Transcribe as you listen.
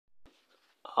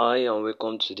Hi and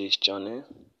welcome to this channel.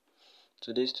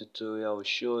 Today's tutorial will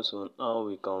show us on how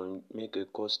we can make a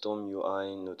custom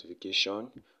UI notification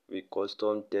with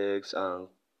custom text and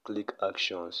click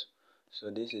actions.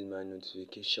 So this is my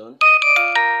notification.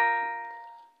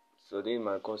 So this is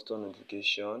my custom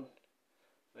notification.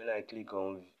 When I click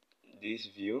on this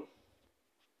view,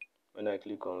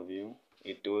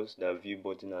 it shows that view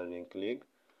button has been clicked.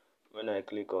 When I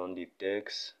click on the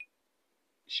text,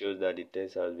 it shows that the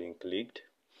text has been clicked.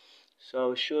 So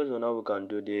I'll show us on how we can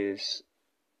do this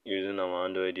using our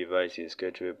Android devices,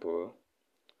 Gateway Pro.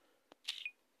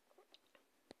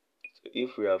 So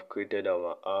if we have created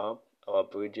our app, our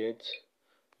project,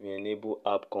 we enable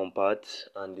app compat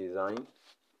and design.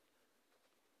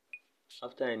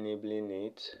 After enabling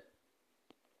it,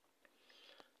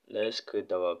 let's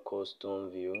create our custom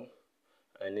view.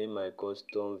 I name my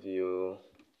custom view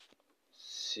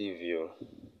CView.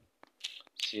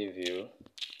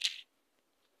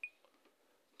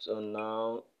 So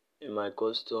now in my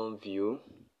custom view,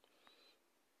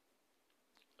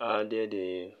 I added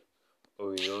a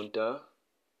horizontal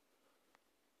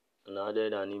and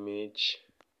added an image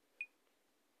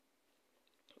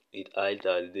with height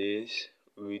as this,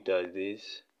 width as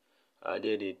this,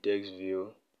 added a text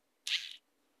view.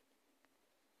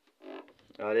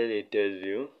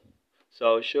 So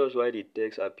I'll show us why the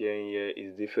text appearing here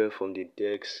is different from the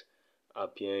text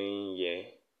appearing here.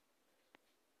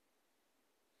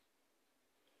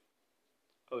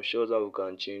 I'll show us how we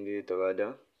can change it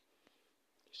rather.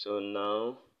 So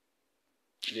now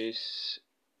this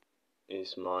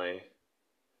is my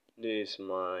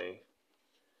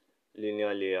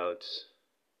linear layout.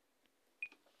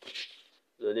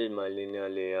 So this is my linear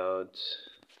layout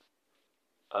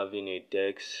having a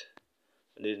text.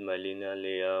 This is my linear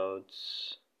layout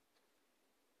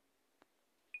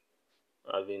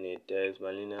having a text.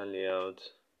 My linear layout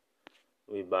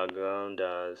with background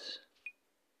as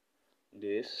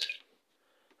this,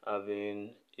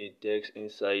 having a text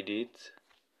inside it.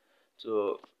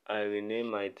 So I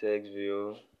rename my text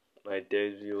view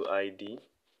ID.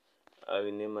 I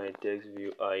rename my text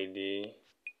view ID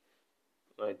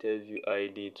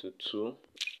to 2.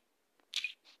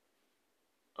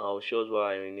 I'll show you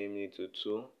why I renamed it to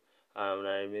 2, and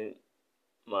I made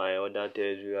my other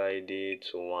text view ID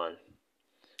to 1.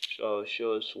 So I'll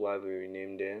show us why we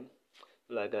renamed them.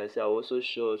 Like I said, I'll also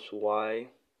show us why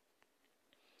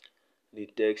the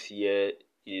text here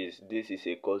is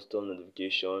a custom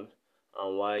notification,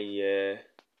 and why we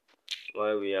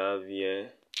have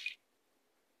here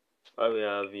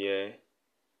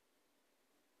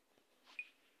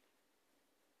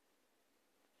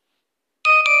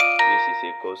this is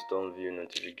a custom view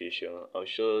notification. I'll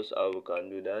show us how we can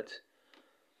do that.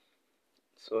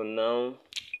 So now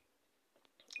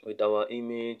with our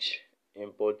image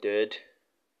imported,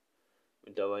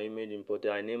 I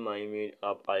name my image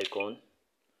app icon.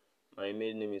 My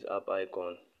image name is app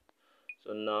icon.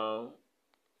 So now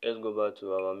let's go back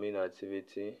to our main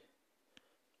activity.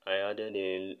 I added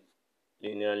a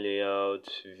linear layout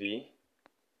V,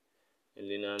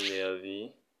 and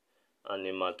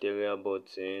a material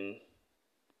button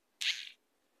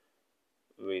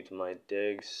with my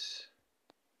text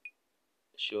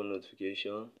show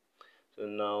notification. So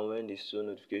now when the show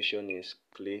notification is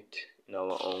clicked in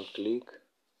our on-click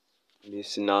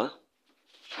listener,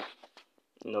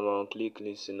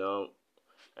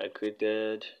 I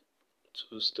created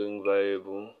two string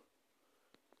variable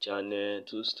channel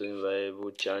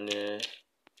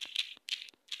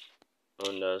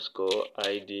underscore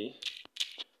ID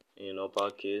in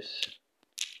uppercase,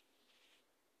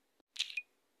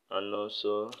 and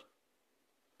also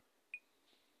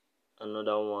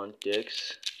another one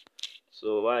text.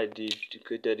 So why I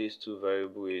created these two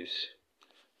variables is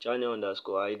channel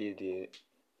underscore ID is the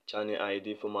channel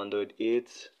ID from Android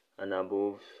 8 and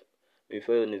above.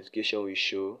 Before your notification will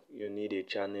show, you need a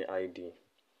channel ID.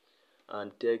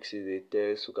 And text is a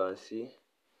text. You can see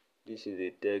this is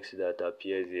the text that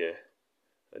appears here.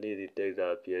 So this is the text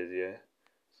that appears here.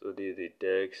 So this is the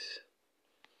text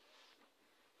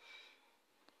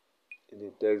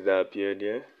that appeared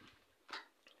here.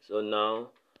 So now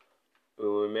we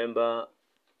will remember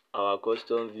our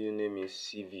custom view name is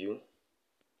CView.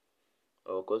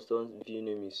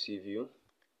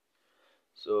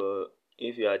 So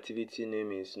if your activity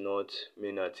name is not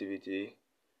main activity,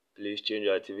 please change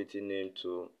your activity name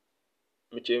to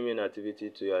main activity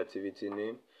to your activity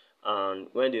name. And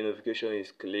when the notification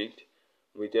is clicked,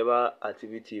 whichever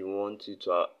activity you want it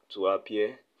to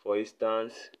appear, for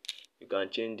instance, you can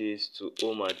change this to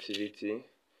home activity.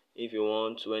 If you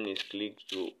want when it's clicked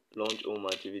to launch home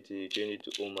activity, you change it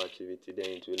to home activity, then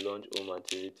it will launch home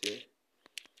activity.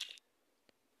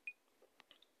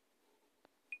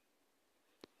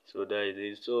 So that is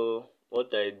it. So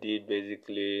what I did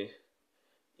basically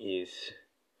is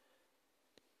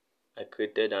I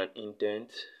created an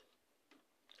intent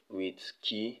with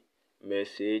key,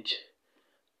 message,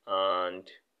 and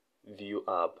view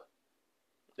app.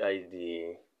 That is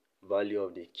the value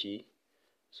of the key.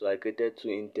 So I created two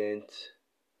intents,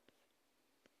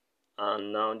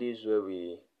 and now this is where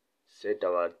we set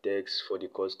our text for the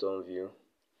custom view.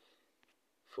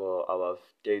 For our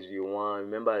text view 1,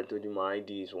 remember I told you my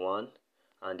ID is 1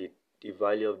 and the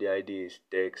value of the ID is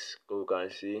text. So you can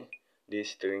see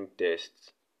this string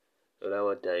text. So that's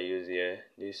what I use here,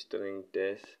 this string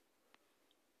text.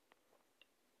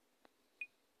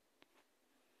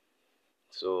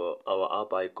 So our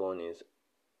app icon is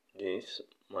this.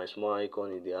 My small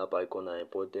icon is the app icon I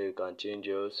imported. You can change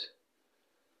yours.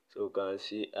 So you can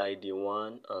see ID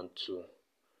 1 and 2.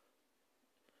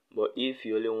 But if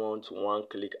you only want one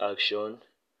click action,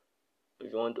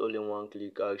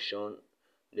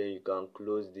 then you can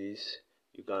close this.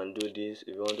 You can do this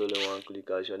if you want only one click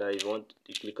action. Now if you want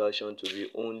the click action to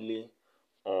be only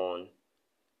on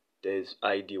there's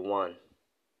ID 1.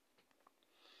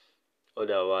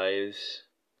 Otherwise,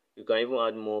 you can even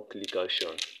add more click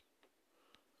action.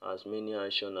 As many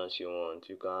action as you want,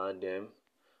 you can add them.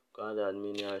 You can add as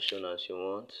many action as you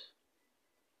want.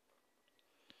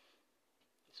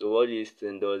 So what this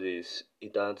thing does is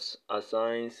it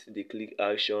assigns the click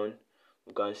action.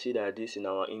 You can see that this in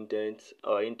our intent.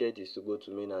 Our intent is to go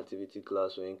to main activity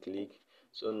class when click.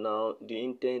 So now the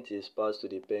intent is passed to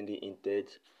the pending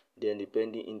intent. Then the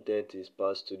pending intent is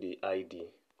passed to the ID.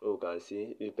 So you can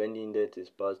see the pending intent is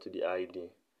passed to the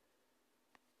ID.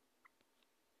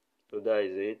 So that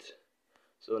is it.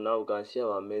 So now we can see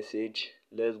our message.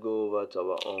 Let's go over to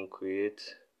our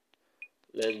onCreate.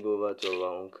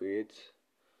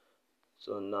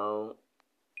 So now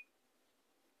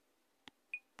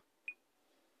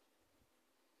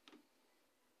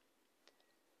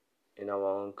in our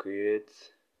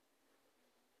onCreate,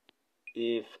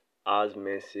 if as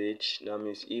message, that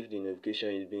means if the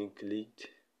notification is being clicked.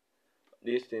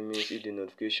 This thing means if the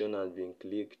notification has been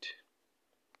clicked.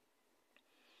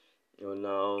 So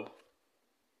now you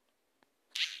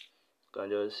can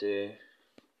just say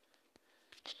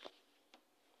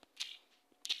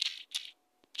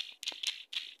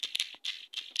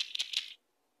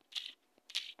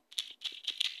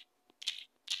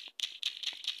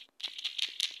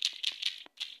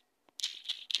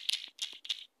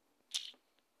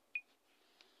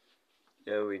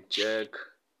here we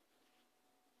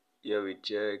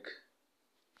check.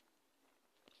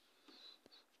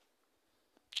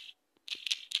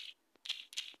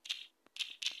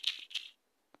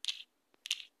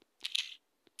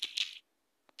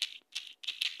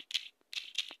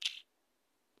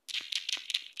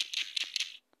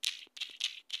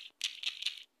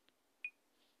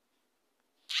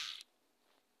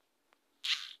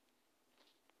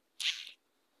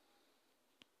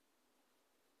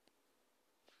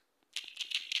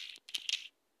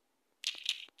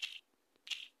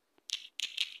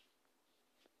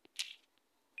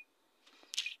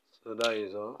 So that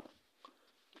is all.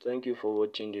 Thank you for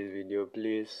watching this video.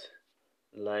 Please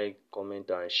like,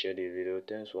 comment and share the video.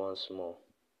 Thanks once more.